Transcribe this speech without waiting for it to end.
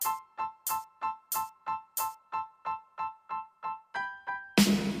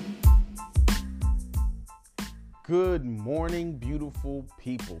Good morning, beautiful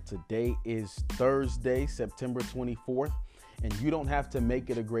people. Today is Thursday, September 24th, and you don't have to make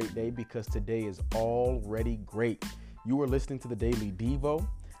it a great day because today is already great. You are listening to the Daily Devo.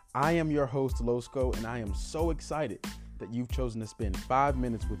 I am your host, Losco, and I am so excited that you've chosen to spend 5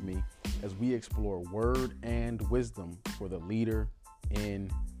 minutes with me as we explore word and wisdom for the leader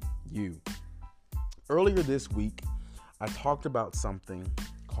in you. Earlier this week, I talked about something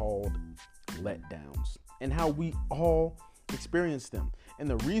called letdowns and how we all experience them. And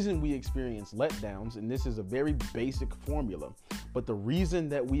the reason we experience letdowns, and this is a very basic formula, but the reason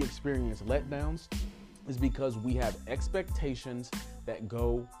that we experience letdowns is because we have expectations that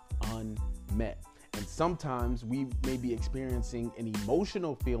go unmet. And sometimes we may be experiencing an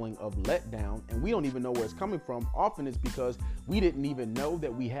emotional feeling of letdown and we don't even know where it's coming from. Often it's because we didn't even know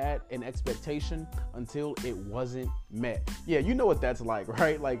that we had an expectation until it wasn't met. Yeah, you know what that's like,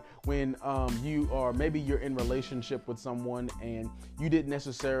 right? Like when you're in relationship with someone and you didn't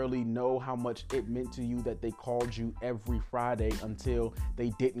necessarily know how much it meant to you that they called you every Friday until they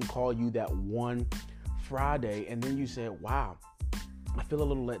didn't call you that one Friday. And then you said, wow, I feel a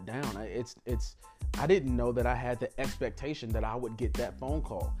little let down. I didn't know that I had the expectation that I would get that phone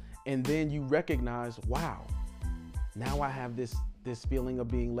call. And then you recognize, wow, now I have this feeling of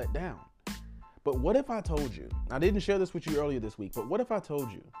being let down. But what if I told you, I didn't share this with you earlier this week, but what if I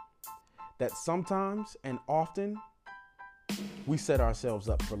told you that sometimes and often we set ourselves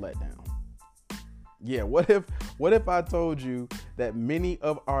up for letdown? Yeah, what if I told you that many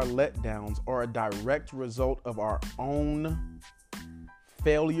of our letdowns are a direct result of our own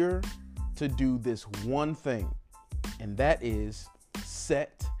failure to do this one thing, and that is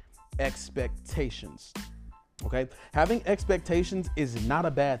set expectations. Okay? Having expectations is not a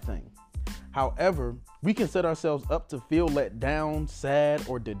bad thing. However, we can set ourselves up to feel let down, sad,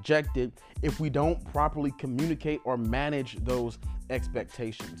 or dejected if we don't properly communicate or manage those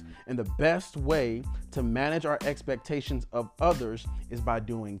expectations. And the best way to manage our expectations of others is by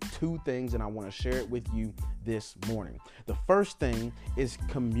doing two things, and I want to share it with you this morning. The first thing is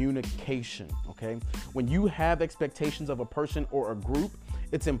communication, okay? When you have expectations of a person or a group,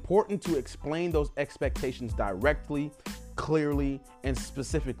 it's important to explain those expectations directly, clearly, and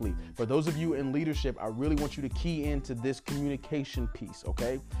specifically. For those of you in leadership, I really want you to key into this communication piece,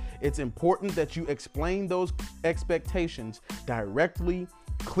 okay? It's important that you explain those expectations directly,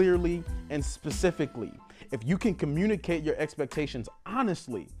 clearly, and specifically. If you can communicate your expectations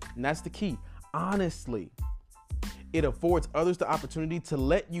honestly, and that's the key, honestly, it affords others the opportunity to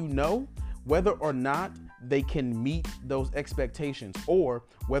let you know whether or not they can meet those expectations or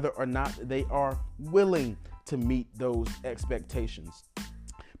whether or not they are willing to meet those expectations.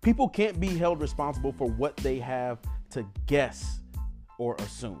 People can't be held responsible for what they have to guess or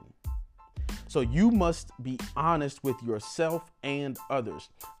assume. So you must be honest with yourself and others.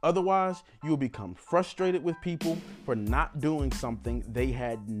 Otherwise, you'll become frustrated with people for not doing something they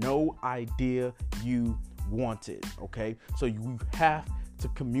had no idea you wanted, okay? So you have to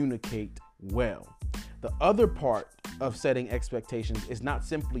communicate well. The other part of setting expectations is not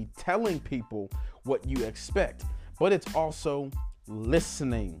simply telling people what you expect, but it's also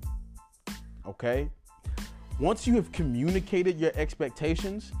listening, okay? Once you have communicated your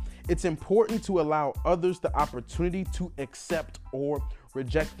expectations, it's important to allow others the opportunity to accept or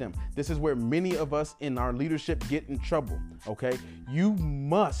reject them. This is where many of us in our leadership get in trouble, okay? You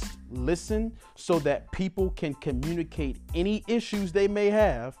must listen so that people can communicate any issues they may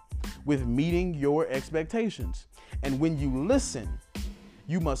have with meeting your expectations. And when you listen,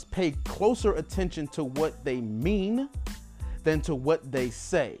 you must pay closer attention to what they mean than to what they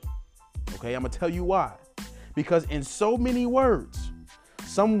say. Okay, I'm gonna tell you why. Because in so many words,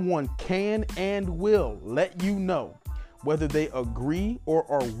 someone can and will let you know whether they agree or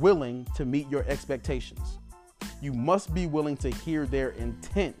are willing to meet your expectations. You must be willing to hear their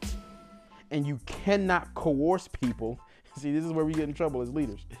intent, and you cannot coerce people. See, this is where we get in trouble as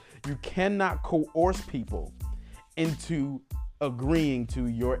leaders. You cannot coerce people into agreeing to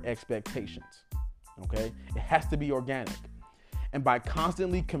your expectations, okay? It has to be organic. And by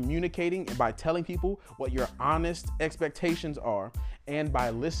constantly communicating and by telling people what your honest expectations are, and by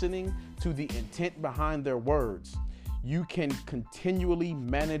listening to the intent behind their words, you can continually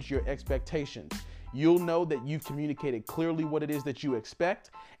manage your expectations. You'll know that you've communicated clearly what it is that you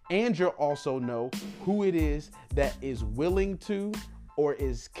expect, and you'll also know who it is that is willing to or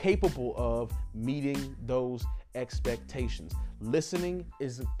is capable of meeting those expectations. Listening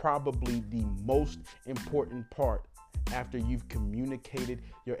is probably the most important part after you've communicated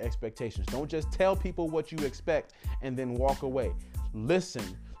your expectations. Don't just tell people what you expect and then walk away. Listen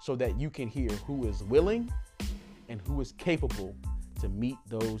so that you can hear who is willing and who is capable to meet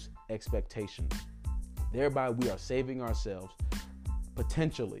those expectations. Thereby, we are saving ourselves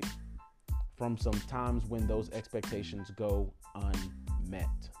potentially from some times when those expectations go unmet.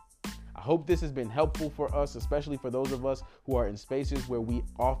 I hope this has been helpful for us, especially for those of us who are in spaces where we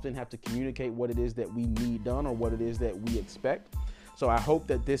often have to communicate what it is that we need done or what it is that we expect. So I hope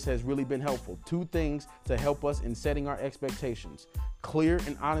that this has really been helpful. 2 things to help us in setting our expectations: clear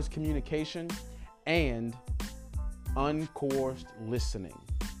and honest communication and uncoerced listening.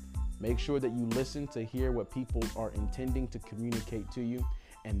 Make sure that you listen to hear what people are intending to communicate to you,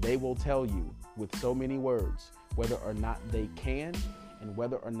 and they will tell you with so many words whether or not they can and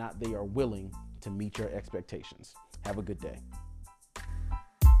whether or not they are willing to meet your expectations. Have a good day.